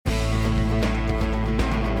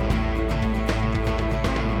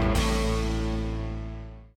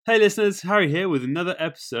Hey listeners, Harry here with another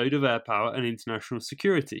episode of Air Power and International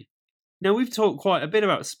Security. Now, we've talked quite a bit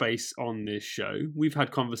about space on this show. We've had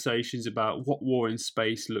conversations about what war in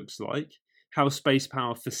space looks like, how space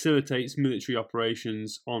power facilitates military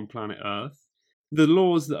operations on planet Earth, the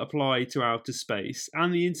laws that apply to outer space,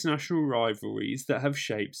 and the international rivalries that have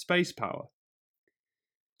shaped space power.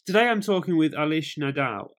 Today I'm talking with Aleix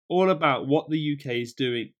Nadal all about what the UK is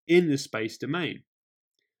doing in the space domain.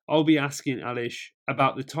 I'll be asking Aleix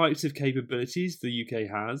about the types of capabilities the UK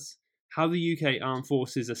has, how the UK armed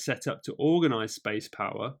forces are set up to organise space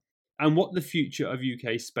power, and what the future of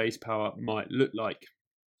UK space power might look like.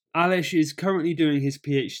 Aleix is currently doing his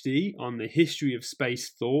PhD on the history of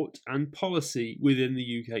space thought and policy within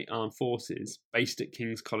the UK armed forces, based at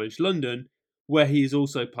King's College London, where he is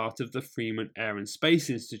also part of the Freeman Air and Space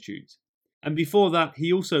Institute. And before that,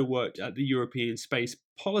 he also worked at the European Space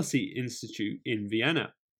Policy Institute in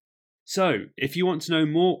Vienna. So, if you want to know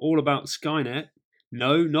more all about Skynet,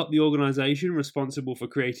 no, not the organisation responsible for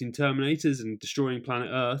creating Terminators and destroying planet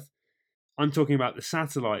Earth, I'm talking about the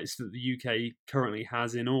satellites that the UK currently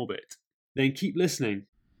has in orbit, then keep listening.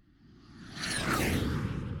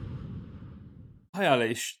 Hi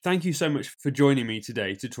Aleix, thank you so much for joining me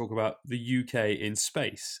today to talk about the UK in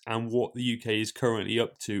space and what the UK is currently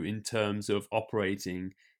up to in terms of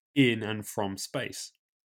operating in and from space.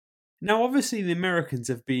 Now, obviously, the Americans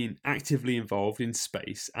have been actively involved in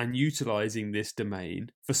space and utilising this domain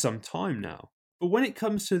for some time now. But when it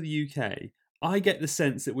comes to the UK, I get the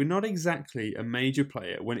sense that we're not exactly a major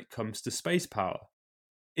player when it comes to space power.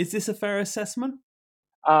 Is this a fair assessment?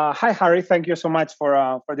 Hi, Harry. Thank you so much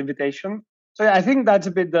for the invitation. So I think that's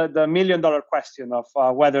a bit the million-dollar question of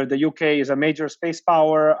whether the UK is a major space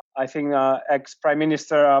power. I think ex-Prime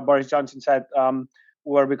Minister Boris Johnson said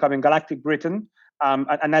we're becoming galactic Britain.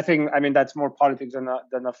 And I think, that's more politics than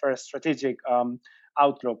a first strategic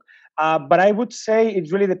outlook. But I would say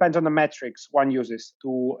it really depends on the metrics one uses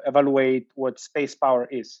to evaluate what space power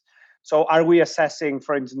is. So are we assessing,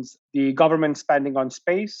 for instance, the government spending on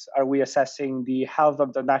space? Are we assessing the health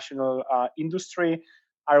of the national industry?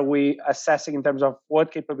 Are we assessing in terms of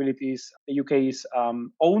what capabilities the UK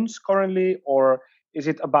owns currently? Or is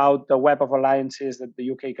it about the web of alliances that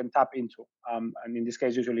the UK can tap into? And in this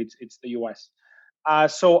case, usually it's the US.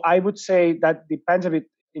 So I would say that depends a bit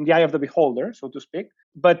in the eye of the beholder, so to speak.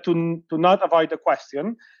 But to not avoid the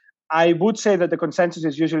question, I would say that the consensus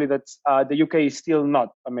is usually that the UK is still not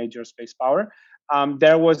a major space power.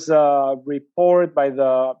 There was a report by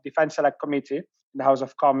the Defence Select Committee in the House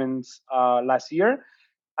of Commons last year,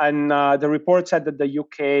 and the report said that the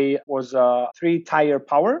UK was a three-tier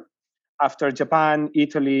power after Japan,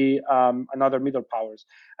 Italy, and other middle powers.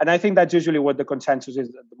 And I think that's usually what the consensus is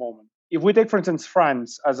at the moment. If we take, for instance,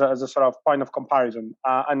 France as a sort of point of comparison,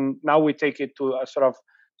 and now we take it to a sort of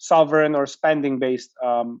sovereign or spending-based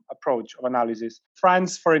approach of analysis.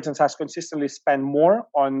 France, for instance, has consistently spent more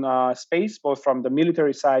on space, both from the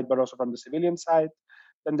military side, but also from the civilian side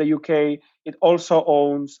than the UK. It also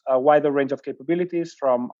owns a wider range of capabilities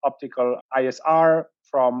from optical ISR,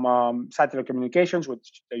 from satellite communications,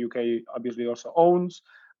 which the UK obviously also owns,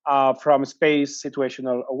 from space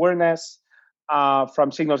situational awareness,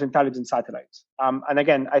 from signals intelligence satellites. And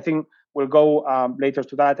again, I think we'll go later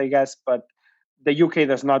to that, I guess, but the UK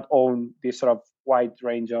does not own this sort of wide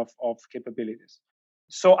range of capabilities.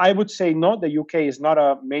 So I would say no, the UK is not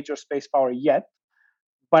a major space power yet,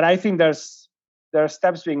 but I think there are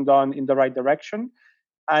steps being done in the right direction.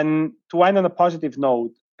 And to end on a positive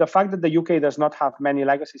note, the fact that the UK does not have many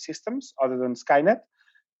legacy systems other than Skynet,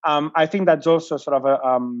 I think that's also sort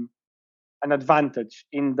of an advantage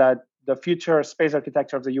in that the future space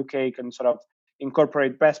architecture of the UK can sort of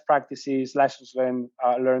incorporate best practices, lessons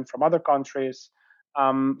learned from other countries.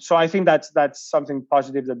 So I think that's something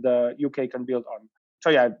positive that the UK can build on. So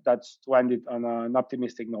yeah, that's to end it on an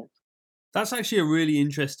optimistic note. That's actually a really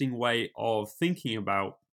interesting way of thinking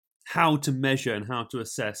about how to measure and how to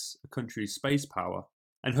assess a country's space power.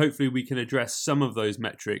 And hopefully we can address some of those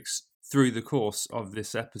metrics through the course of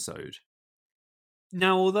this episode.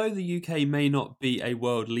 Now, although the UK may not be a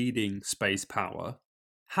world-leading space power,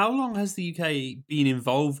 how long has the UK been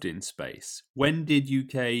involved in space? When did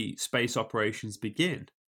UK space operations begin?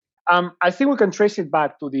 I think we can trace it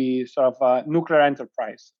back to the sort of nuclear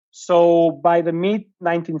enterprise. So by the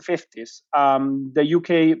mid-1950s, the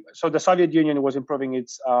UK, so the Soviet Union was improving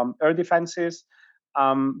its air defenses.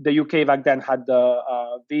 The UK back then had the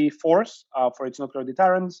V-Force for its nuclear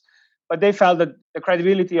deterrence, but they felt that the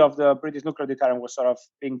credibility of the British nuclear deterrent was sort of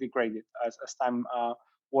being degraded as time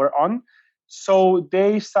wore on. So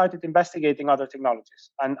they started investigating other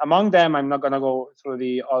technologies. And among them, I'm not going to go through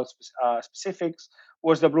the all specifics,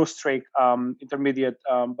 was the Blue Streak intermediate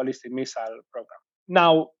ballistic missile program.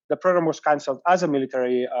 Now, the program was cancelled as a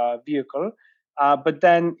military vehicle, but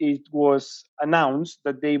then it was announced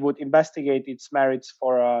that they would investigate its merits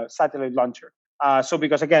for a satellite launcher. So,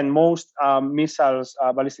 because again, most missiles,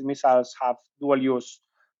 ballistic missiles, have dual use,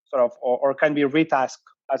 sort of, or can be retasked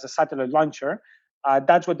as a satellite launcher.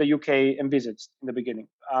 That's what the UK envisaged in the beginning.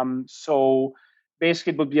 So,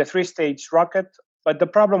 basically, it would be a three-stage rocket. But the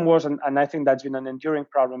problem was, and I think that's been an enduring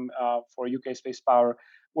problem for UK space power,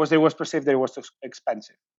 was it was perceived that it was too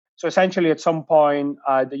expensive. So essentially, at some point,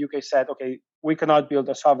 the UK said, okay, we cannot build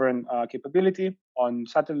a sovereign capability on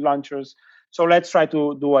satellite launchers. So let's try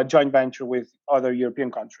to do a joint venture with other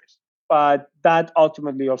European countries. But that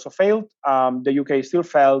ultimately also failed. The UK still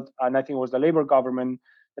failed, and I think it was the Labour government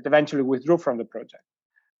that eventually withdrew from the project.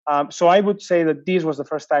 So I would say that this was the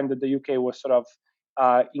first time that the UK was sort of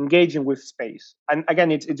engaging with space. And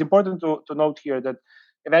again, it's important to note here that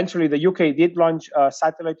eventually the UK did launch a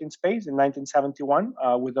satellite in space in 1971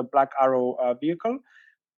 with the Black Arrow vehicle,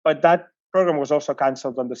 but that program was also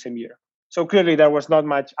cancelled on the same year. So clearly there was not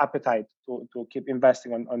much appetite to keep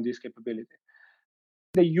investing on this capability.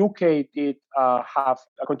 The UK did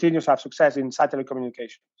continues to have success in satellite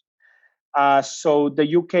communications. So the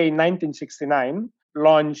UK in 1969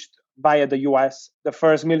 launched via the US the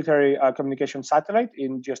first military communication satellite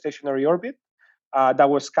in geostationary orbit. That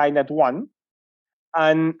was Skynet 1.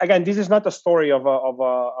 And again, this is not a story of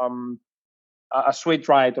a sweet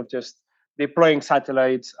ride of just deploying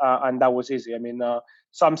satellites and that was easy. I mean,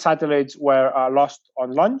 some satellites were lost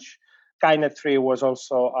on launch. Skynet 3 was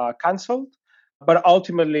also cancelled. But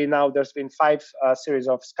ultimately, now there's been 5 series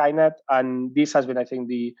of Skynet, and this has been, I think,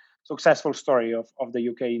 the successful story of the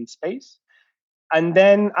UK in space. And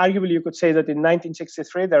then, arguably, you could say that in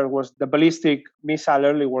 1963, there was the ballistic missile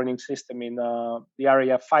early warning system in the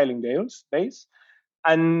RAF Filing base.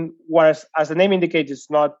 And whereas, as the name indicates, it's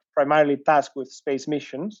not primarily tasked with space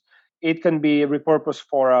missions, it can be repurposed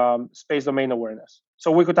for space domain awareness. So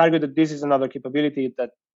we could argue that this is another capability that,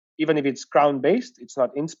 even if it's ground-based, it's not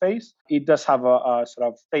in space, it does have a sort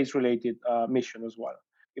of space-related mission as well,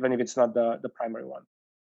 even if it's not the primary one.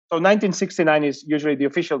 So 1969 is usually the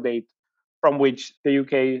official date from which the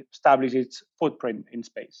UK established its footprint in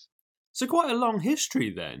space. So quite a long history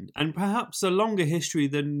then, and perhaps a longer history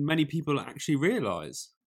than many people actually realise.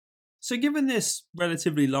 So given this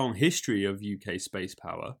relatively long history of UK space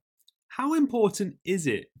power, how important is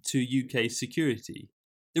it to UK security?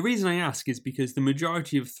 The reason I ask is because the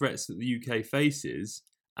majority of threats that the UK faces,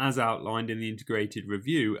 as outlined in the integrated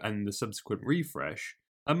review and the subsequent refresh,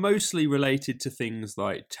 are mostly related to things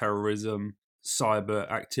like terrorism, cyber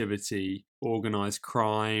activity, organised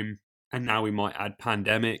crime, and now we might add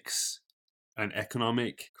pandemics and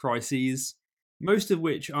economic crises, most of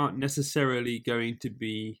which aren't necessarily going to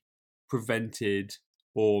be prevented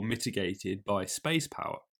or mitigated by space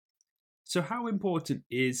power. So how important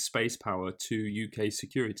is space power to UK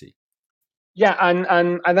security? Yeah,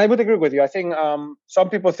 and I would agree with you. I think some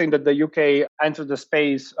people think that the UK entered the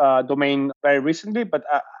space domain very recently, but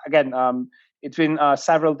again, it's been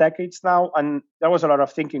several decades now, and there was a lot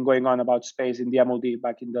of thinking going on about space in the MOD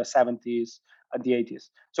back in the 70s and the 80s.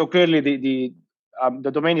 So clearly,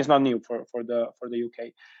 the domain is not new for the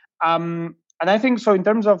UK. And I think so. In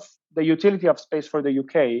terms of the utility of space for the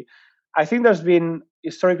UK, I think there's been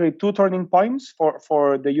historically 2 turning points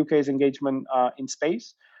for the UK's engagement in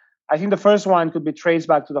space. I think the first one could be traced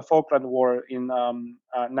back to the Falkland War in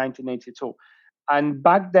 1982. And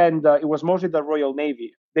back then, it was mostly the Royal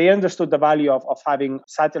Navy. They understood the value of having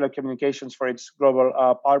satellite communications for its global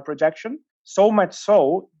power projection. So much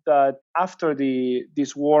so that after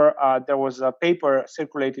this war, there was a paper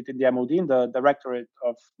circulated in the MOD, in the Directorate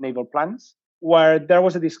of Naval Plans, where there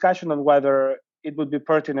was a discussion on whether it would be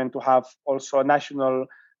pertinent to have also a national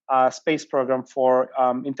space program for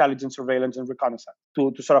intelligence, surveillance, and reconnaissance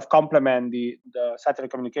to sort of complement the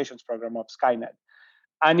satellite communications program of Skynet.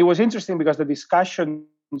 And it was interesting because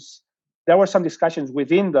there were some discussions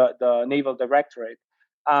within the Naval Directorate,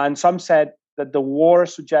 and some said that the war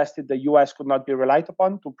suggested the US could not be relied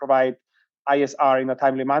upon to provide ISR in a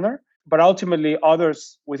timely manner. But ultimately,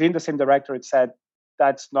 others within the same directorate said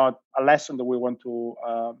that's not a lesson that we want to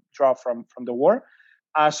draw from the war.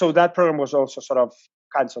 So that program was also sort of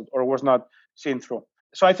cancelled or was not seen through.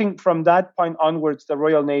 So I think from that point onwards, the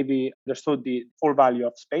Royal Navy understood the full value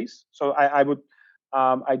of space. So I would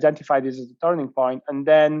identify this as a turning point. And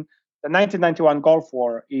then the 1991 Gulf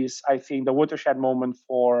War is, I think, the watershed moment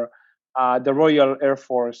for the Royal Air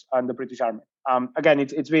Force and the British Army. Again,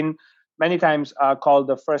 it's been many times called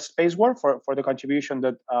the first space war for the contribution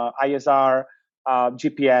that ISR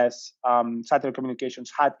GPS, satellite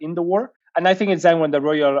communications had in the war. And I think it's then when the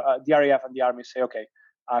Royal, the RAF and the Army say, okay,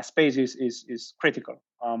 space is critical.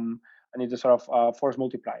 And it's a sort of force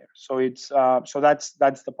multiplier. So that's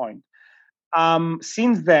the point.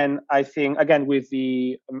 Since then, I think, again, with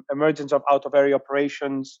the emergence of out of area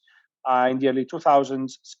operations in the early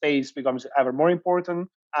 2000s, space becomes ever more important.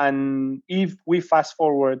 And if we fast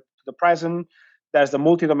forward to the present, there's the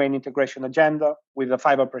multi domain integration agenda with the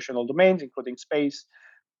 5 operational domains, including space.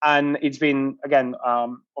 And it's been, again,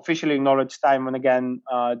 officially acknowledged time and again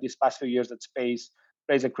these past few years that space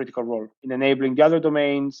plays a critical role in enabling the other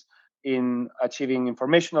domains, in achieving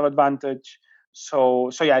informational advantage. So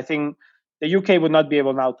yeah, I think the UK would not be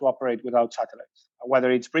able now to operate without satellites, whether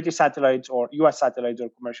it's British satellites or US satellites or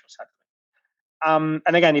commercial satellites.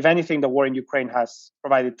 And again, if anything, the war in Ukraine has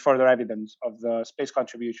provided further evidence of the space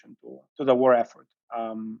contribution to the war effort.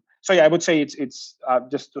 So yeah, I would say it's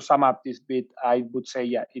just to sum up this bit, I would say,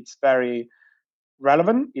 yeah, it's very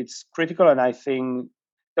relevant, it's critical, and I think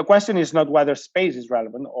the question is not whether space is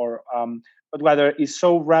relevant or but whether it's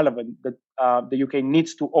so relevant that the UK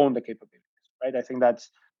needs to own the capabilities, right? I think that's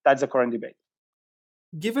the current debate.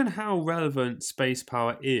 Given how relevant space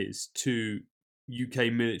power is to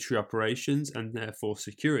UK military operations and therefore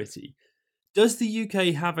security, does the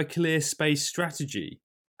UK have a clear space strategy?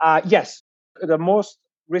 Yes. The most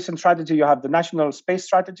recent strategy, you have the National Space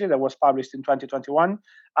Strategy that was published in 2021.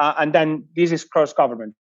 And then this is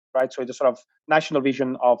cross-government, right? So it's a sort of national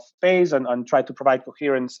vision of space and try to provide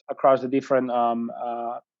coherence across the different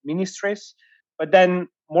ministries. But then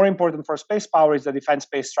more important for space power is the Defense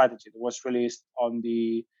Space Strategy that was released on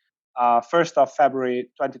the 1st of February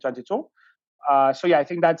 2022. So yeah, I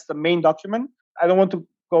think that's the main document. I don't want to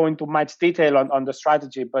go into much detail on the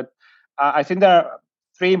strategy, but I think there are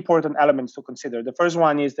 3 important elements to consider. The first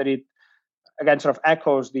one is that it, again, sort of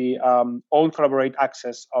echoes the old collaborate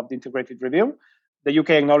access of the integrated review. The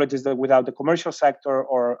UK acknowledges that without the commercial sector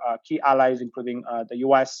or key allies, including the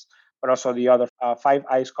US, but also the other 5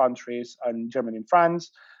 ICE countries and Germany and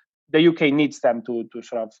France, the UK needs them to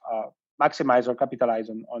sort of maximize or capitalize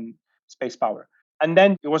on space power. And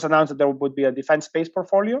then it was announced that there would be a defense space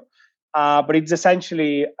portfolio, but it's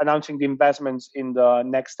essentially announcing the investments in the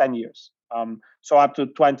next 10 years, so up to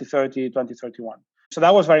 2030, 2031. So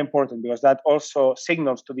that was very important because that also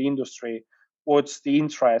signals to the industry what's the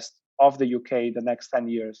interest of the UK the next 10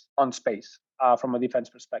 years on space from a defense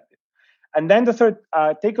perspective. And then the third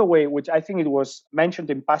takeaway, which I think it was mentioned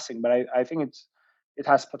in passing, but I think it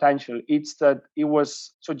has potential. It's that it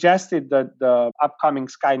was suggested that the upcoming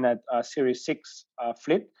Skynet Series 6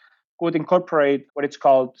 fleet could incorporate what it's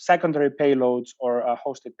called secondary payloads or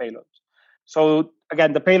hosted payloads. So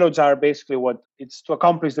again, the payloads are basically what it's to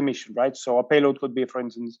accomplish the mission, right? So a payload could be, for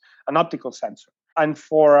instance, an optical sensor. And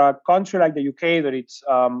for a country like the UK, that it's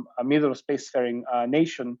a middle spacefaring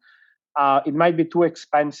nation, it might be too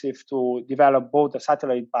expensive to develop both the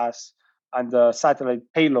satellite bus and the satellite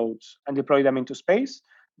payloads and deploy them into space.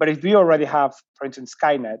 But if we already have, for instance,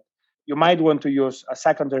 Skynet, you might want to use a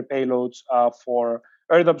secondary payloads for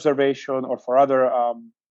Earth observation or for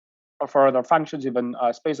other functions, even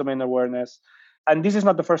space domain awareness. And this is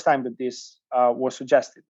not the first time that this was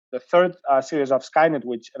suggested. The third series of Skynet,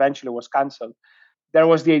 which eventually was cancelled, there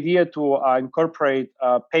was the idea to incorporate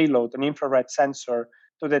a payload, an infrared sensor,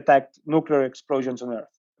 to detect nuclear explosions on Earth.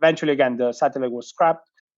 Eventually, again, the satellite was scrapped,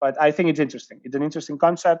 but I think it's interesting. It's an interesting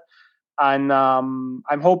concept, and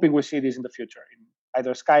I'm hoping we see this in the future in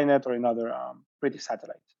either Skynet or in other British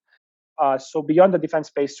satellites. So beyond the defense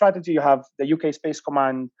space strategy, you have the UK Space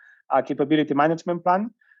Command capability management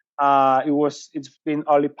plan. It's been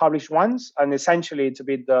only published once, and essentially it's a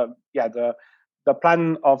bit the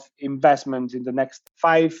plan of investment in the next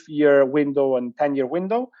 5-year window and 10-year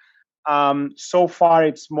window. So far,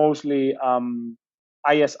 it's mostly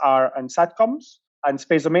ISR and SATCOMs and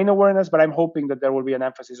space domain awareness, but I'm hoping that there will be an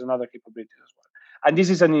emphasis on other capabilities as well. And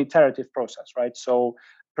this is an iterative process, right? So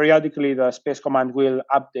periodically, the Space Command will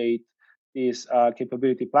update these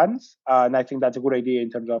capability plans, and I think that's a good idea in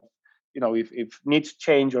terms of, if needs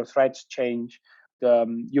change or threats change,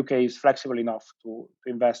 the UK is flexible enough to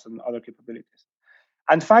invest in other capabilities.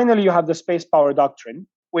 And finally, you have the space power doctrine,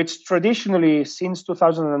 which traditionally, since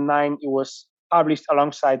 2009, it was published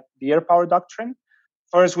alongside the air power doctrine,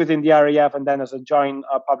 first within the RAF and then as a joint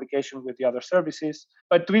publication with the other services.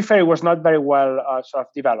 But to be fair, it was not very well sort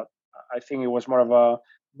of developed. I think it was more of a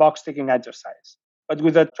box-ticking exercise. But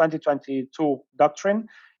with the 2022 doctrine,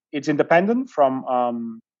 it's independent from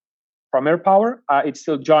air power. It's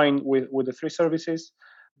still joined with the 3 services.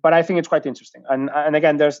 But I think it's quite interesting. And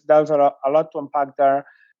again, there's a lot to unpack there.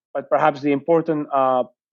 But perhaps the important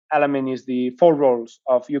element is the four roles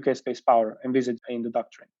of UK space power envisaged in the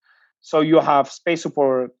doctrine. So you have space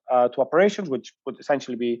support to operations, which would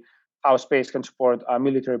essentially be how space can support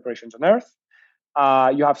military operations on Earth.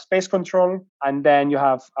 You have space control, and then you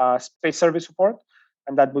have space service support,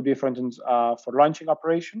 and that would be, for instance, for launching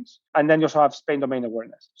operations. And then you also have space domain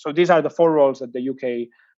awareness. So these are the four roles that the UK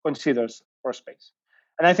considers for space.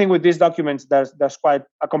 And I think with these documents, there's quite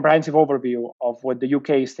a comprehensive overview of what the UK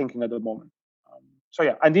is thinking at the moment. So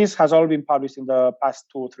yeah, and this has all been published in the past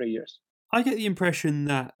 2 or 3 years. I get the impression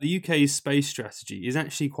that the UK's space strategy is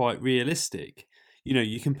actually quite realistic.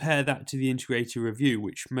 You compare that to the integrated review,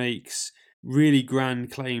 which makes really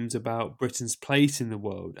grand claims about Britain's place in the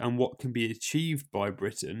world and what can be achieved by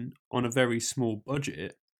Britain on a very small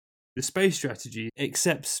budget. The space strategy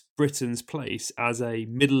accepts Britain's place as a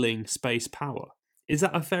middling space power. Is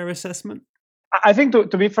that a fair assessment? I think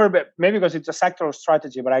to be fair, maybe because it's a sectoral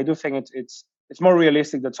strategy, but I do think it's more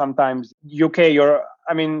realistic that sometimes UK,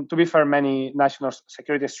 to be fair, many national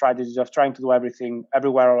security strategies of trying to do everything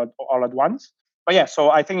everywhere all at once. But yeah, so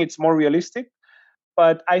I think it's more realistic.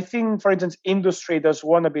 But I think, for instance, industry does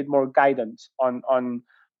want a bit more guidance on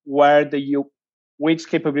where which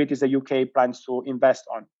capabilities the UK plans to invest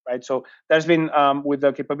on, right? So there's been, with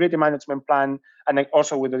the capability management plan and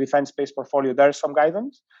also with the defense space portfolio, there's some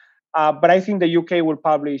guidance. But I think the UK will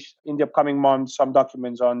publish in the upcoming months some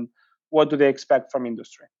documents on what do they expect from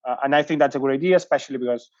industry. And I think that's a good idea, especially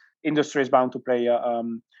because industry is bound to play a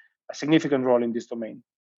significant role in this domain.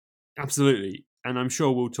 Absolutely. And I'm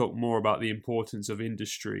sure we'll talk more about the importance of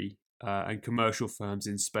industry and commercial firms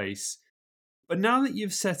in space. But now that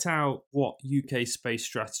you've set out what UK space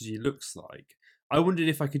strategy looks like, I wondered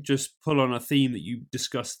if I could just pull on a theme that you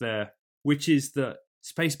discussed there, which is that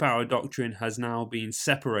space power doctrine has now been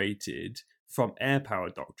separated from air power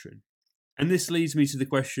doctrine. And this leads me to the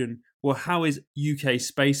question, well, how is UK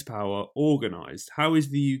space power organised? How is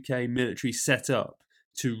the UK military set up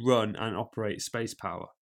to run and operate space power?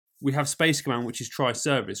 We have Space Command, which is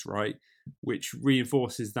tri-service, right? Which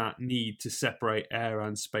reinforces that need to separate air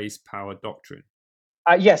and space power doctrine.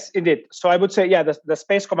 Yes, indeed. So I would say, the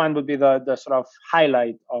Space Command would be the sort of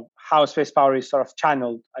highlight of how space power is sort of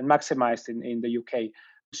channeled and maximized in the UK.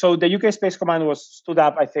 So the UK Space Command was stood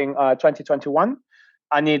up, I think, 2021.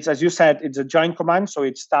 And it's, as you said, it's a joint command. So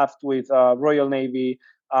it's staffed with Royal Navy,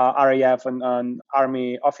 RAF, and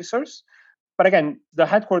Army officers. But again, the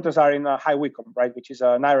headquarters are in High Wycombe, right, which is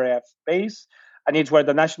an RAF base. And it's where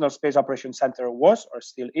the National Space Operations Center was or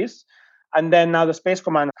still is. And then now the Space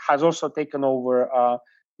Command has also taken over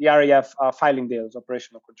the RAF Fylingdales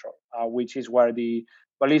operational control, which is where the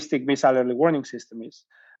ballistic missile early warning system is.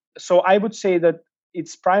 So I would say that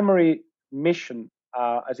its primary mission,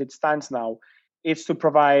 as it stands now, is to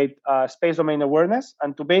provide space domain awareness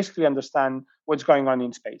and to basically understand what's going on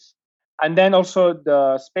in space. And then also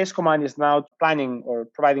the Space Command is now planning or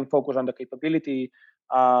providing focus on the capability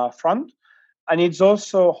front. And it's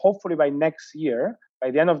also, hopefully by next year,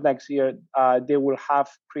 by the end of next year, they will have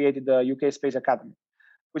created the UK Space Academy,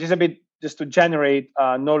 which is a bit just to generate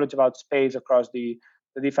knowledge about space across the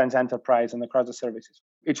defense enterprise and across the services.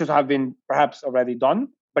 It should have been perhaps already done,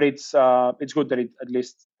 but it's good that at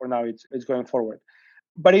least for now it's going forward.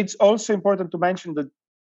 But it's also important to mention that,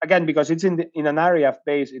 again, because it's in an RAF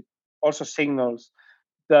base, it also signals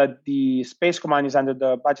that the Space Command is under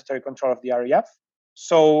the budgetary control of the RAF.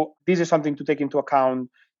 So this is something to take into account.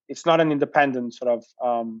 It's not an independent sort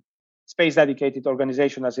of space dedicated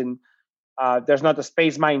organization, as in there's not a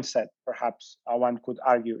space mindset, perhaps one could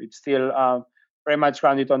argue. It's still very much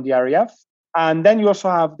grounded on the RAF. And then you also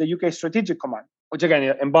have the UK Strategic Command, which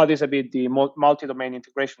again embodies a bit the multi-domain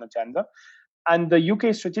integration agenda. And the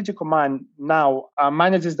UK Strategic Command now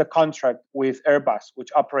manages the contract with Airbus, which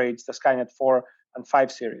operates the Skynet 4 and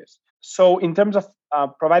 5 series. So in terms of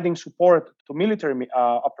providing support to military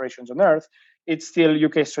operations on Earth, it's still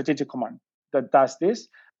UK Strategic Command that does this.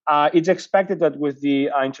 It's expected that with the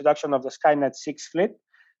introduction of the Skynet 6 fleet,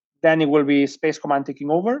 then it will be Space Command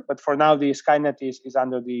taking over. But for now, the Skynet is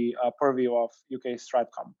under the purview of UK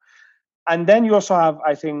Stratcom. And then you also have,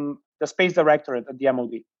 I think, the Space Directorate at the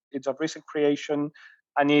MOD. It's of recent creation,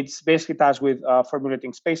 and it's basically tasked with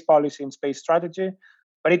formulating space policy and space strategy.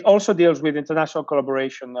 But it also deals with international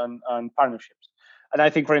collaboration and partnerships. And I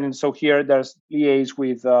think, for instance, so here there's liaise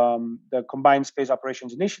with the Combined Space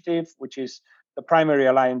Operations Initiative, which is the primary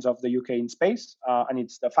alliance of the UK in space, and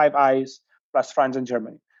it's the Five Eyes plus France and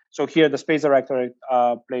Germany. So here the Space Directorate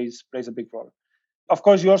plays a big role. Of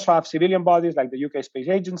course, you also have civilian bodies like the UK Space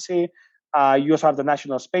Agency. You also have the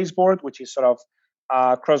National Space Board, which is sort of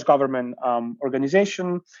cross-government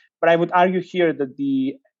organization. But I would argue here that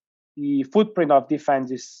the the footprint of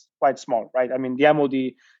defense is quite small, right? I mean, the MOD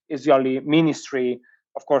is the only ministry,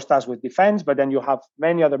 of course, tasked with defense, but then you have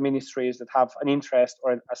many other ministries that have an interest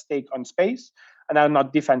or a stake on space and are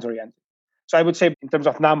not defense oriented. So I would say, in terms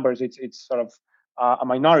of numbers, it's sort of a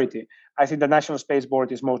minority. I think the National Space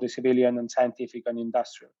Board is mostly civilian and scientific and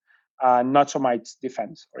industrial, not so much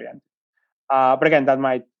defense oriented. But again, that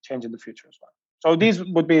might change in the future as well. So these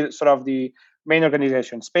would be sort of the main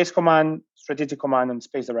organizations: Space Command, Strategic Command, and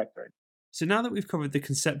Space Directorate. So now that we've covered the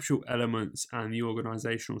conceptual elements and the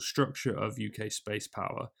organisational structure of UK space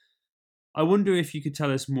power, I wonder if you could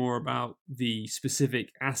tell us more about the specific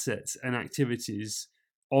assets and activities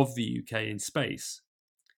of the UK in space.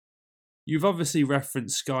 You've obviously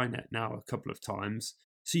referenced Skynet now a couple of times,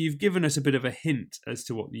 so you've given us a bit of a hint as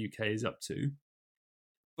to what the UK is up to.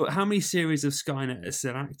 But how many series of Skynet are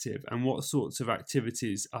still active, and what sorts of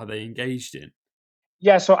activities are they engaged in?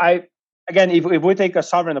 Yeah, so again, if we take a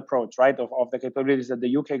sovereign approach, right, of the capabilities that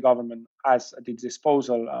the UK government has at its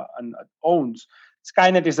disposal and owns,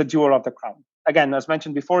 Skynet is the jewel of the crown. Again, as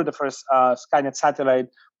mentioned before, the first Skynet satellite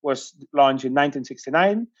was launched in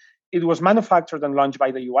 1969. It was manufactured and launched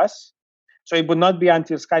by the US. So it would not be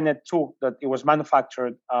until Skynet 2 that it was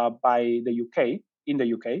manufactured by the UK, in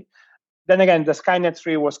the UK. Then again, the Skynet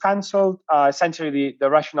 3 was cancelled. Essentially, the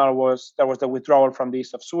rationale was there was the withdrawal from the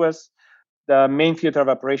East of Suez. The main theater of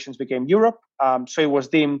operations became Europe. So it was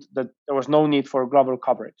deemed that there was no need for global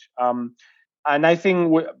coverage. And I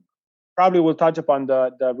think probably we'll touch upon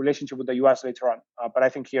the relationship with the US later on. But I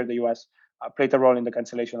think here the US played a role in the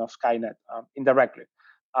cancellation of Skynet indirectly,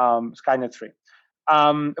 Skynet 3,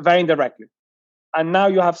 very indirectly. And now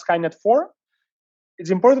you have Skynet 4. It's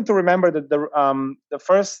important to remember that the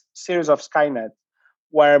first series of Skynet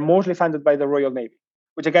were mostly funded by the Royal Navy,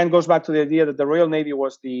 which again goes back to the idea that the Royal Navy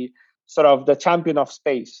was the sort of the champion of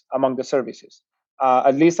space among the services,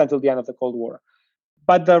 at least until the end of the Cold War.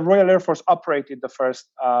 But the Royal Air Force operated the first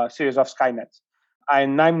series of Skynets.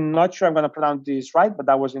 And I'm not sure I'm going to pronounce this right, but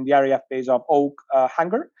that was in the RAF base of Oak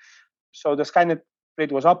Hangar. So the Skynet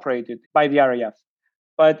fleet was operated by the RAF.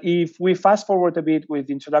 But if we fast forward a bit with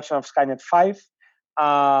the introduction of Skynet 5,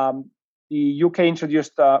 the UK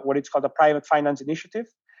introduced what it's called a private finance initiative.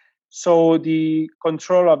 So the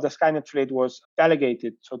control of the Skynet fleet was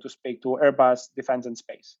delegated, so to speak, to Airbus Defence and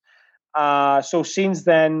Space. So since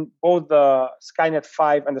then, both the Skynet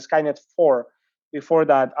 5 and the Skynet 4 before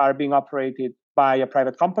that are being operated by a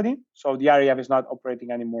private company. So the RAF is not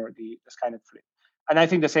operating anymore the Skynet fleet. And I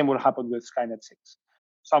think the same will happen with Skynet 6.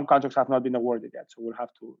 Some contracts have not been awarded yet, so we'll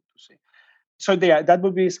have to see. So that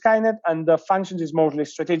would be Skynet, and the functions is mostly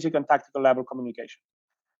strategic and tactical level communication.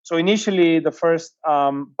 So initially, the first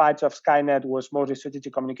batch of Skynet was mostly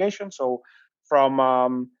strategic communication. So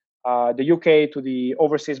from the UK to the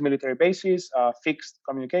overseas military bases, fixed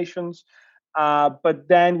communications. But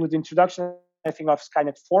then with the introduction, I think, of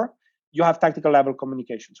Skynet 4, you have tactical level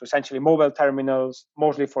communication. So essentially mobile terminals,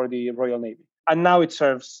 mostly for the Royal Navy. And now it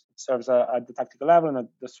serves at the tactical level and at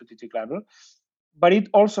the strategic level. But it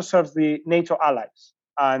also serves the NATO allies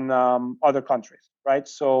and other countries, right?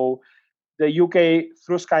 So the UK,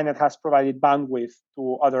 through Skynet, has provided bandwidth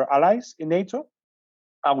to other allies in NATO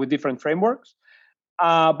with different frameworks.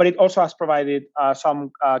 But it also has provided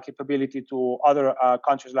some capability to other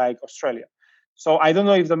countries like Australia. So I don't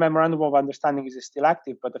know if the Memorandum of Understanding is still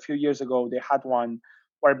active, but a few years ago, they had one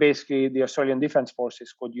where basically the Australian Defence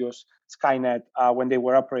Forces could use Skynet when they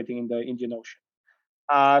were operating in the Indian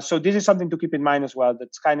Ocean. So this is something to keep in mind as well, that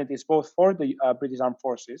Skynet is both for the British Armed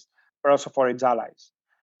Forces, but also for its allies.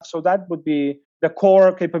 So that would be the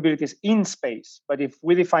core capabilities in space. But if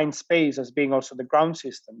we define space as being also the ground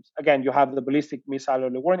systems, again, you have the ballistic missile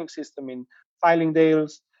early warning system in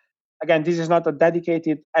Fylingdales. Again, this is not a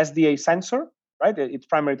dedicated SDA sensor, right? Its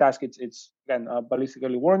primary task it's again ballistic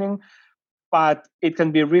early warning, but it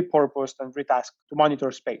can be repurposed and retasked to monitor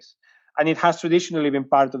space. And it has traditionally been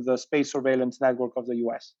part of the space surveillance network of the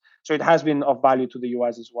US. So it has been of value to the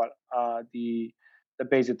US as well, the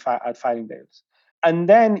base at Fylingdales. And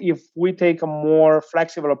then if we take a more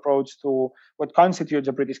flexible approach to what constitutes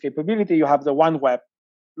a British capability, you have the OneWeb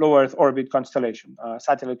low Earth orbit constellation,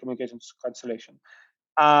 satellite communications constellation.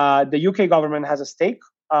 The UK government has a stake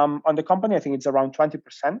on the company. I think it's around 20%.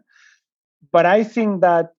 But I think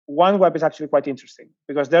that OneWeb is actually quite interesting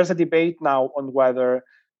because there's a debate now on whether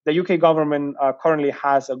the UK government currently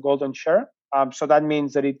has a golden share. So that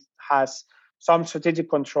means that it has some strategic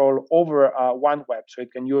control over OneWeb, so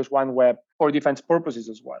it can use OneWeb for defense purposes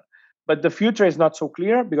as well. But the future is not so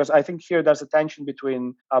clear because I think here there's a tension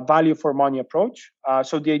between a value for money approach.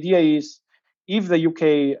 So the idea is if the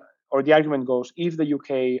UK, or the argument goes, if the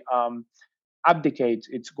UK abdicates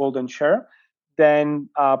its golden share, then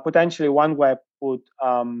potentially OneWeb would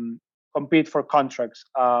compete for contracts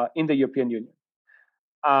in the European Union,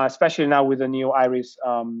 especially now with the new IRIS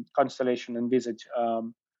constellation envisaged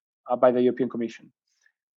by the European Commission.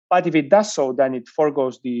 But if it does so, then it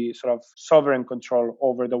forgoes the sort of sovereign control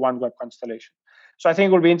over the OneWeb constellation. So I think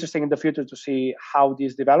it will be interesting in the future to see how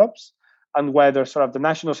this develops and whether sort of the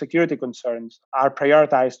national security concerns are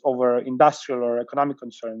prioritized over industrial or economic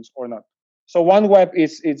concerns or not. So OneWeb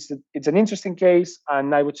it's an interesting case,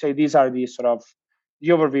 and I would say these are the sort of the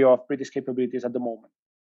overview of British capabilities at the moment.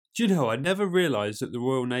 Do you know, I never realised that the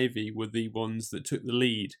Royal Navy were the ones that took the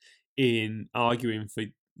lead in arguing for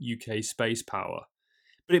UK space power.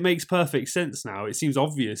 But it makes perfect sense now. It seems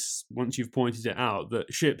obvious once you've pointed it out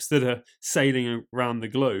that ships that are sailing around the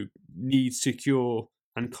globe need secure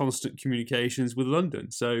and constant communications with London.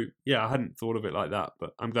 So, yeah, I hadn't thought of it like that,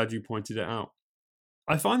 but I'm glad you pointed it out.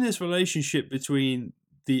 I find this relationship between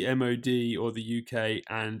the MOD or the UK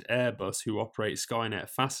and Airbus, who operate Skynet,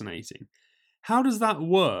 fascinating. How does that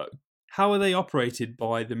work? How are they operated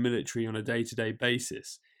by the military on a day-to-day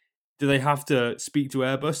basis? Do they have to speak to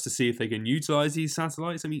Airbus to see if they can utilize these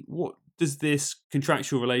satellites? I mean, what does this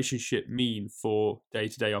contractual relationship mean for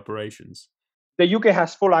day-to-day operations? The UK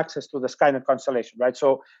has full access to the Skynet constellation, right?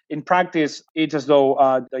 So in practice, it's as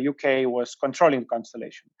though the UK was controlling the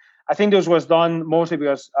constellation. I think this was done mostly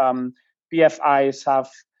because PFIs have,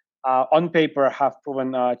 on paper, have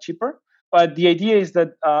proven cheaper. But the idea is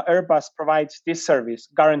that Airbus provides this service,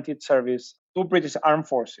 guaranteed service, to British Armed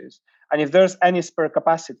Forces. And if there's any spare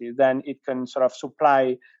capacity, then it can sort of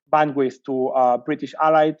supply bandwidth to British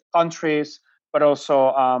allied countries, but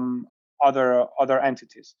also other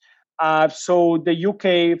entities. So the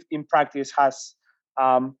UK, in practice, has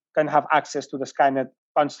can have access to the Skynet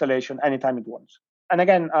constellation anytime it wants. And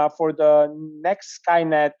again, for the next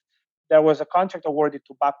Skynet, there was a contract awarded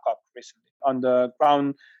to Babcock recently on the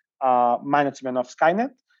ground management of Skynet.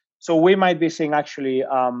 So we might be seeing actually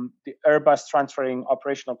the Airbus transferring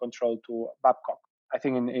operational control to Babcock, I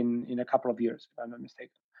think in a couple of years, if I'm not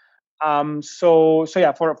mistaken. So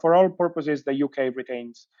yeah, for all purposes, the UK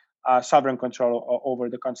retains sovereign control over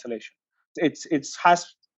the constellation. It has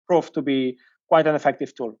proved to be quite an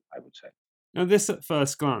effective tool, I would say. Now, this at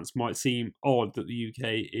first glance might seem odd that the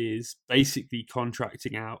UK is basically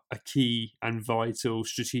contracting out a key and vital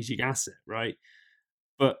strategic asset, right?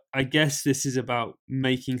 But I guess this is about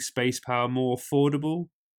making space power more affordable.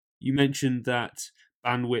 You mentioned that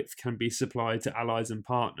bandwidth can be supplied to allies and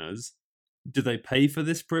partners. Do they pay for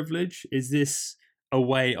this privilege? Is this a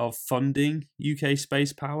way of funding UK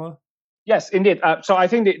space power? Yes, indeed. So I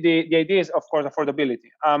think the idea is, of course,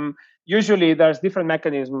 affordability. Usually, there's different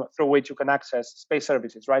mechanisms through which you can access space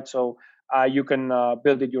services, right? So you can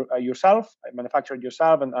build it yourself, manufacture it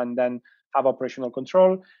yourself, and then have operational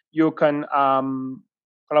control. You can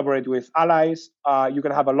collaborate with allies. You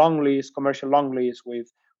can have a long lease, commercial long lease with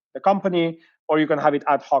the company, or you can have it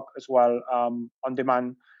ad hoc as well, on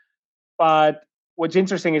demand. But what's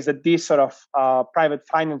interesting is that this sort of private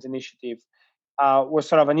finance initiative was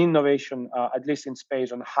sort of an innovation, at least in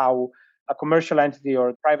space, on how a commercial entity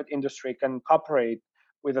or private industry can cooperate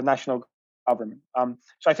with the national government.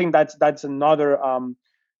 So I think that's another.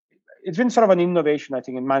 It's been sort of an innovation, I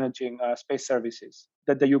think, in managing space services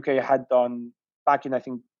that the UK had done back in, I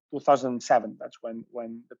think, 2007. That's when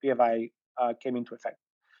the PFI came into effect.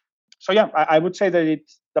 So yeah, I would say that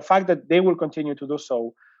the fact that they will continue to do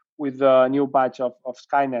so with the new batch of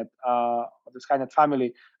Skynet, of the Skynet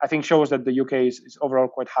family, I think shows that the UK is overall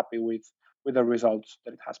quite happy with the results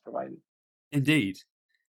that it has provided. Indeed.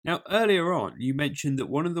 Now, earlier on, you mentioned that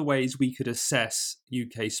one of the ways we could assess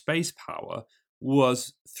UK space power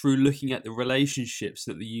was through looking at the relationships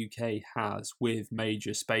that the UK has with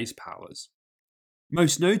major space powers.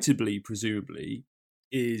 Most notably, presumably,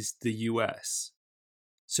 is the US.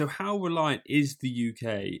 So how reliant is the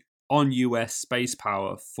UK on US space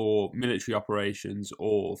power for military operations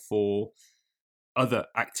or for other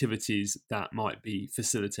activities that might be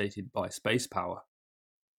facilitated by space power?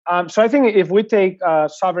 So I think if we take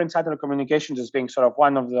sovereign satellite communications as being sort of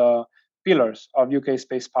one of the pillars of UK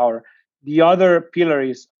space power, the other pillar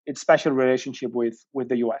is its special relationship with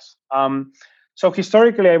the US. So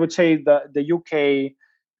historically, I would say the UK,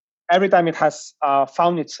 every time it has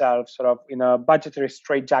found itself sort of in a budgetary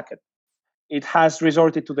straitjacket, it has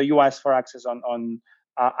resorted to the US for access on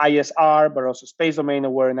ISR, but also space domain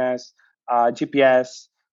awareness, GPS.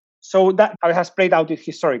 So that how it has played out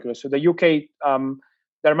historically. So the UK,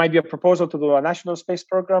 there might be a proposal to do a national space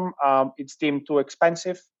program. It's deemed too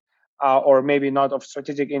expensive, or maybe not of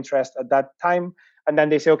strategic interest at that time. And then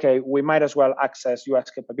they say, okay, we might as well access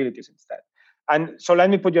US capabilities instead. And so let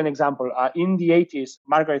me put you an example. In the 80s,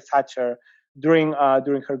 Margaret Thatcher, during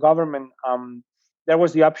her government, there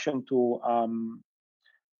was the option to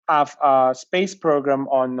have a space program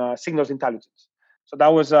on signals intelligence. So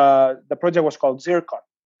that was the project was called Zircon.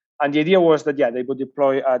 And the idea was that, they would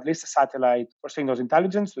deploy at least a satellite for signals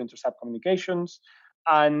intelligence to intercept communications.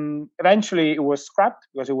 And eventually it was scrapped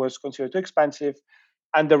because it was considered too expensive.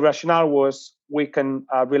 And the rationale was we can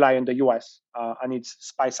rely on the US and its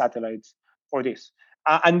spy satellites for this.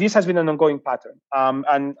 And this has been an ongoing pattern.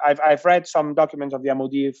 And I've read some documents of the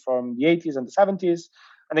MOD from the 80s and the 70s.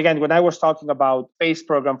 And again, when I was talking about space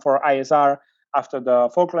program for ISR after the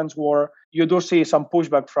Falklands War, you do see some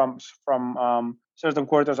pushback from certain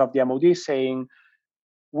quarters of the MOD saying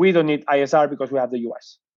we don't need ISR because we have the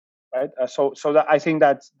US, right? So that, I think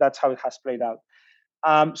that's how it has played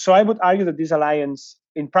out. So I would argue that this alliance,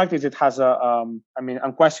 in practice, it has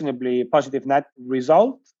unquestionably positive net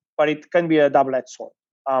result, but it can be a double-edged sword.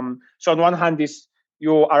 So on one hand,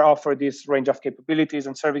 you are offered this range of capabilities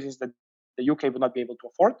and services that the UK would not be able to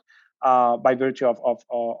afford by virtue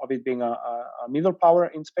of it being a middle power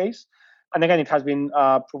in space. And again, it has been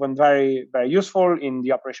proven very, very useful in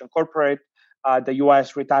the Operation Corporate. The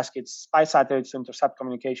US retasked its spy satellites to intercept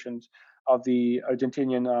communications of the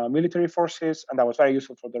Argentinian military forces, and that was very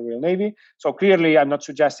useful for the Royal Navy. So clearly, I'm not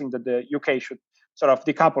suggesting that the UK should sort of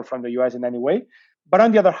decouple from the US in any way. But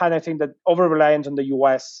on the other hand, I think that over-reliance on the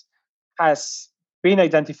US has been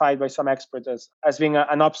identified by some experts as being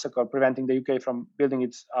an obstacle preventing the UK from building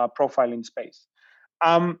its profile in space.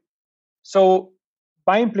 So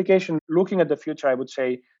by implication, looking at the future, I would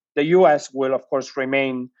say the US will, of course,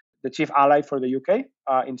 remain the chief ally for the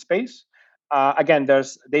UK in space. Again,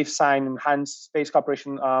 they've signed enhanced space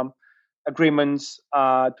cooperation agreements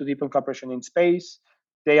to deepen cooperation in space.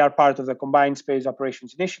 They are part of the Combined Space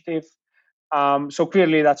Operations Initiative. So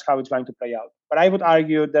clearly, that's how it's going to play out. But I would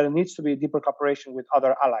argue there needs to be deeper cooperation with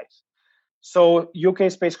other allies. So UK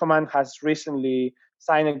Space Command has recently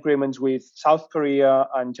signed agreements with South Korea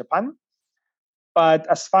and Japan. But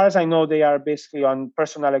as far as I know, they are basically on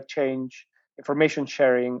personnel exchange, information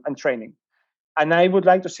sharing, and training. And I would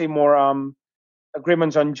like to see more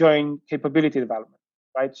agreements on joint capability development,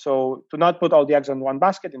 right? So to not put all the eggs in one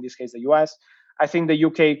basket, in this case, the US, I think the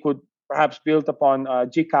UK could perhaps build upon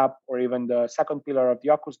GCAP or even the second pillar of the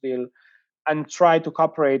AUKUS deal and try to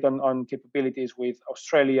cooperate on capabilities with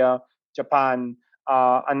Australia, Japan,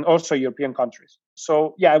 and also European countries.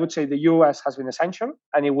 So, I would say the US has been essential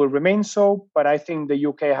and it will remain so, but I think the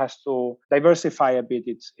UK has to diversify a bit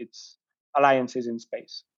its alliances in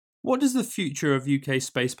space. What does the future of UK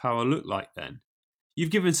space power look like then? You've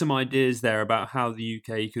given some ideas there about how the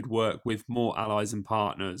UK could work with more allies and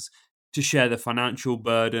partners to share the financial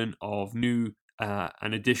burden of new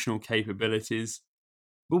and additional capabilities.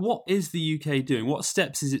 But what is the UK doing? What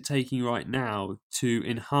steps is it taking right now to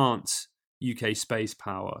enhance UK space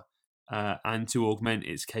power and to augment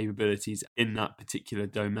its capabilities in that particular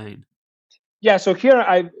domain? Yeah, so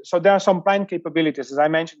there are some planned capabilities. As I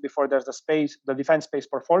mentioned before, there's the defense space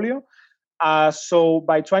portfolio. So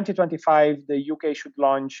by 2025, the UK should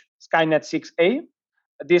launch Skynet 6A.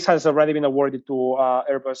 This has already been awarded to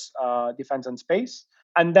Airbus Defence and Space.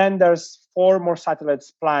 And then there's 4 more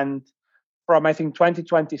satellites planned from, I think,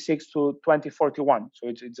 2026 to 2041. So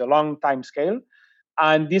it's a long time scale.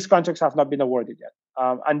 And these contracts have not been awarded yet.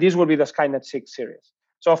 And this will be the Skynet 6 series.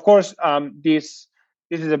 So, of course, this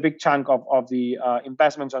is a big chunk of the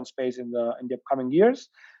investments on space in the upcoming years.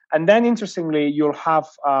 And then, interestingly, you'll have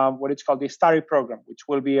what it's called the Starry program, which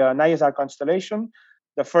will be an ISR constellation,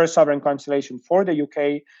 the first sovereign constellation for the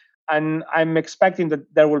UK. And I'm expecting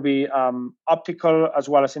that there will be optical as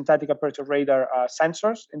well as synthetic aperture radar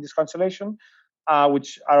sensors in this constellation,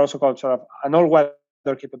 which are also called sort of an all-weather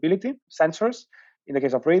capability sensors in the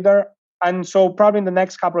case of radar. And so probably in the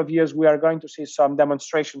next couple of years, we are going to see some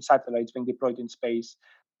demonstration satellites being deployed in space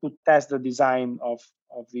to test the design of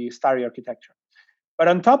the Starry architecture. But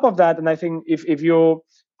on top of that, and I think if you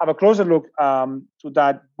have a closer look to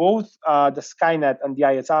that, both the Skynet and the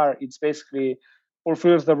ISR, it's basically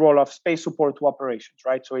fulfills the role of space support to operations,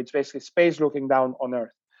 right? So it's basically space looking down on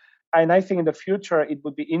Earth. And I think in the future, it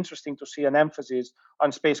would be interesting to see an emphasis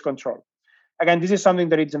on space control. Again, this is something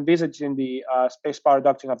that is envisaged in the space power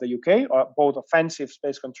doctrine of the UK, both offensive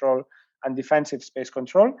space control and defensive space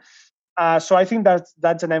control. So I think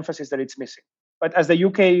that's an emphasis that it's missing. But as the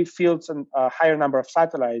UK fields a higher number of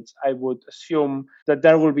satellites, I would assume that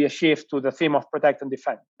there will be a shift to the theme of protect and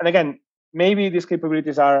defend. And again, maybe these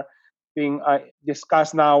capabilities are being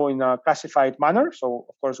discussed now in a classified manner. So,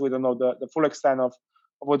 of course, we don't know the full extent of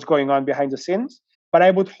what's going on behind the scenes. But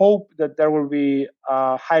I would hope that there will be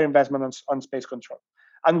higher investment on space control.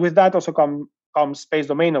 And with that also comes space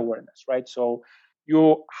domain awareness, right? So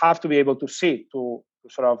you have to be able to see, to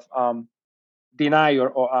sort of deny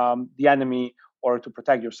the enemy or to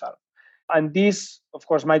protect yourself. And this, of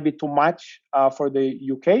course, might be too much for the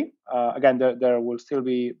UK. Again, there will still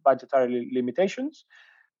be budgetary limitations.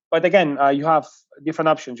 But again, you have different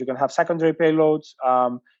options. You can have secondary payloads.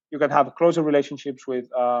 You can have closer relationships with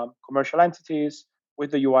commercial entities,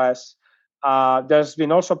 with the US. There's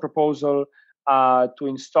been also a proposal to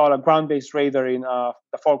install a ground-based radar in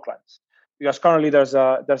the Falklands, because currently there's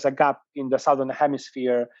a gap in the southern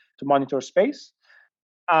hemisphere to monitor space.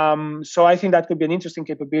 So I think that could be an interesting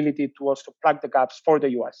capability to also plug the gaps for the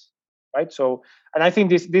US, right? So, and I think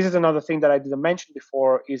this is another thing that I didn't mention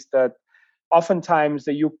before, is that oftentimes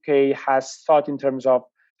the UK has thought in terms of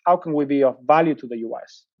how can we be of value to the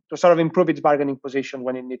US to sort of improve its bargaining position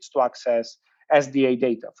when it needs to access SDA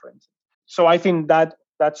data, for instance. So I think that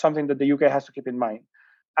that's something that the UK has to keep in mind.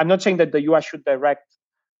 I'm not saying that the US should direct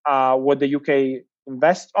what the UK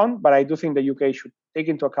invests on, but I do think the UK should take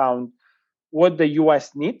into account what the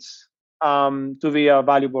US needs to be a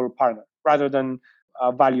valuable partner rather than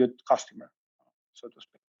a valued customer, so to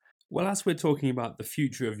speak. Well, as we're talking about the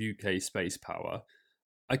future of UK space power,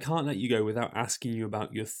 I can't let you go without asking you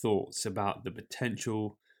about your thoughts about the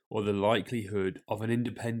potential or the likelihood of an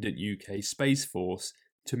independent UK space force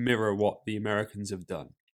to mirror what the Americans have done.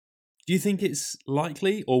 Do you think it's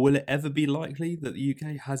likely, or will it ever be likely, that the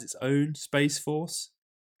UK has its own space force?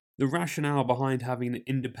 The rationale behind having an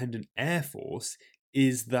independent air force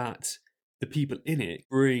is that the people in it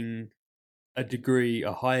bring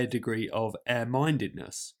a higher degree of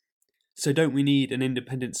air-mindedness. So don't we need an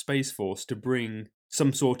independent space force to bring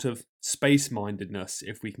some sort of space-mindedness,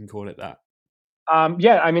 if we can call it that?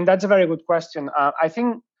 Yeah, I mean, that's a very good question. I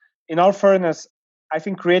think, in all fairness, I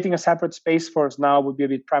think creating a separate space force now would be a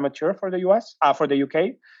bit premature for the for the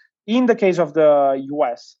UK. In the case of the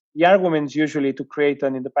US, the argument is usually to create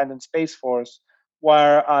an independent space force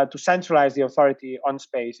where to centralize the authority on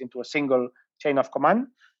space into a single chain of command,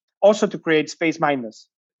 also to create space mindedness.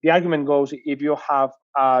 The argument goes, if you have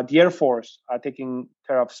the Air Force taking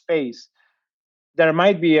care of space, there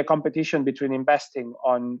might be a competition between investing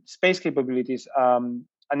on space capabilities and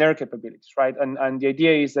air capabilities, right? And the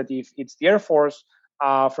idea is that if it's the Air Force,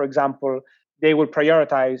 for example, they will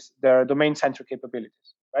prioritize their domain-centric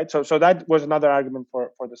capabilities, right? So that was another argument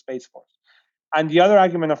for the Space Force. And the other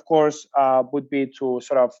argument, of course, would be to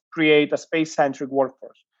sort of create a space-centric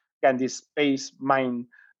workforce. Again, this space mine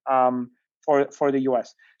for the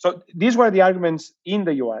US. So these were the arguments in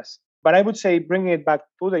the US. But I would say, bringing it back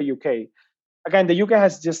to the UK, again, the UK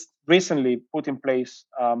has just recently put in place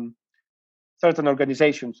certain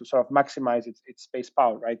organizations to sort of maximize its space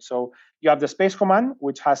power, right? So you have the Space Command,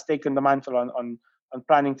 which has taken the mantle on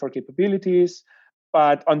planning for capabilities.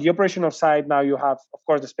 But on the operational side, now you have, of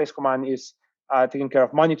course, the Space Command is taking care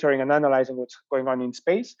of monitoring and analyzing what's going on in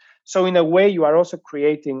space. So in a way, you are also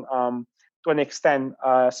creating, to an extent,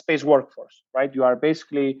 a space workforce, right? You are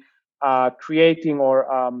basically creating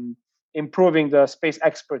or improving the space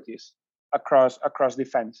expertise across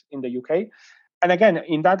defense in the UK. And again,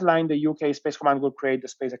 in that line, the UK Space Command will create the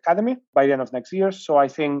Space Academy by the end of next year. So I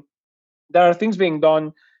think there are things being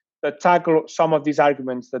done that tackle some of these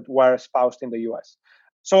arguments that were espoused in the US.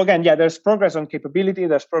 So again, yeah, there's progress on capability,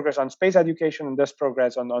 there's progress on space education, and there's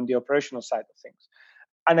progress on the operational side of things.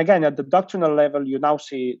 And again, at the doctrinal level, you now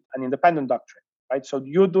see an independent doctrine, right? So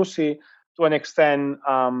you do see, to an extent,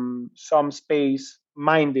 some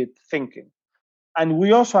space-minded thinking. And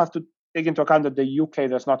we also have to take into account that the UK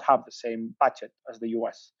does not have the same budget as the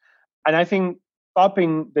US. And I think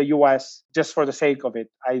copying the US just for the sake of it,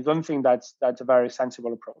 I don't think that's a very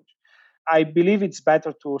sensible approach. I believe it's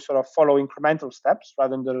better to sort of follow incremental steps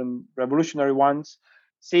rather than revolutionary ones,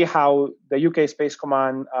 see how the UK Space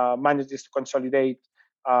Command manages to consolidate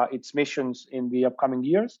its missions in the upcoming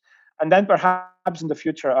years. And then perhaps in the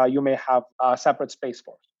future, you may have a separate space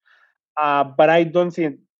force. But I don't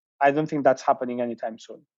think that's happening anytime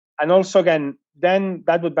soon. And also, again, then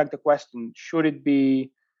that would beg the question: should it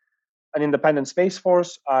be an independent space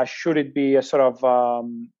force? Should it be a sort of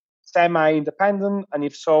semi-independent? And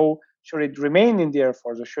if so, should it remain in the Air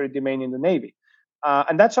Force or should it remain in the Navy?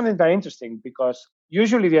 And that's something very interesting, because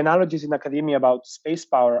usually the analogies in academia about space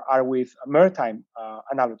power are with maritime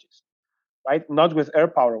analogies, right? Not with air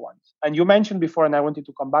power ones. And you mentioned before, and I wanted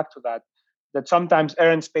to come back to that sometimes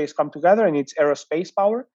air and space come together and it's aerospace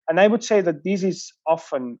power. And I would say that this is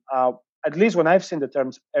often, at least when I've seen the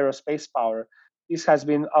terms aerospace power, this has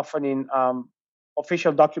been often in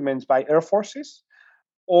official documents by air forces,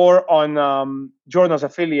 or on journals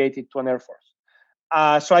affiliated to an Air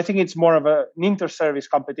Force. So I think it's more of an inter-service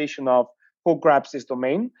competition of who grabs this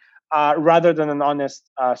domain rather than an honest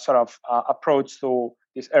sort of approach to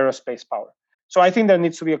this aerospace power. So I think there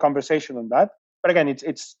needs to be a conversation on that. But again,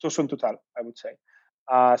 it's too soon to tell, I would say.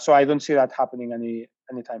 So I don't see that happening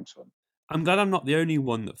anytime soon. I'm glad I'm not the only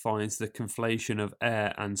one that finds the conflation of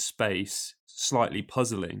air and space slightly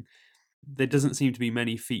puzzling. There doesn't seem to be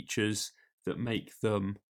many features that make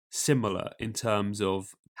them similar in terms of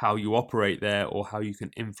how you operate there or how you can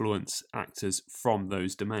influence actors from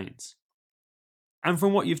those domains. And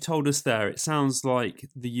from what you've told us there, it sounds like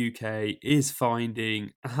the UK is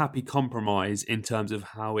finding a happy compromise in terms of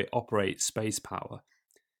how it operates space power.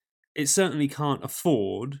 It certainly can't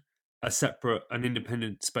afford an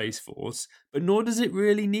independent space force, but nor does it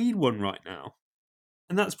really need one right now.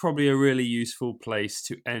 And that's probably a really useful place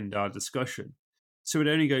to end our discussion. So it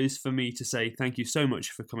only goes for me to say thank you so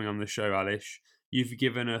much for coming on the show, Aleix. You've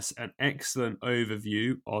given us an excellent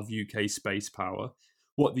overview of UK space power,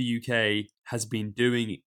 what the UK has been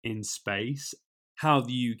doing in space, how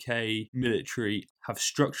the UK military have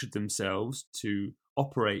structured themselves to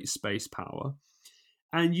operate space power,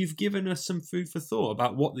 and you've given us some food for thought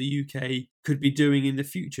about what the UK could be doing in the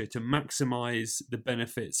future to maximise the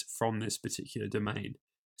benefits from this particular domain.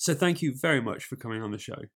 So thank you very much for coming on the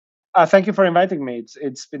show. Thank you for inviting me.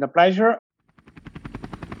 It's been a pleasure.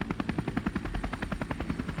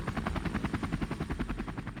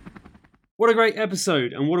 What a great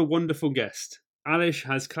episode and what a wonderful guest. Aleix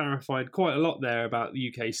has clarified quite a lot there about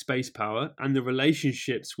the UK space power and the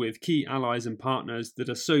relationships with key allies and partners that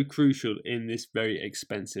are so crucial in this very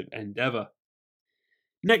expensive endeavour.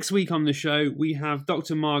 Next week on the show, we have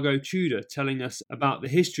Dr. Margot Tudor telling us about the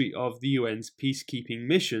history of the UN's peacekeeping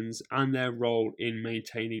missions and their role in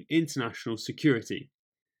maintaining international security.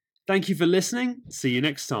 Thank you for listening. See you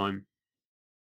next time.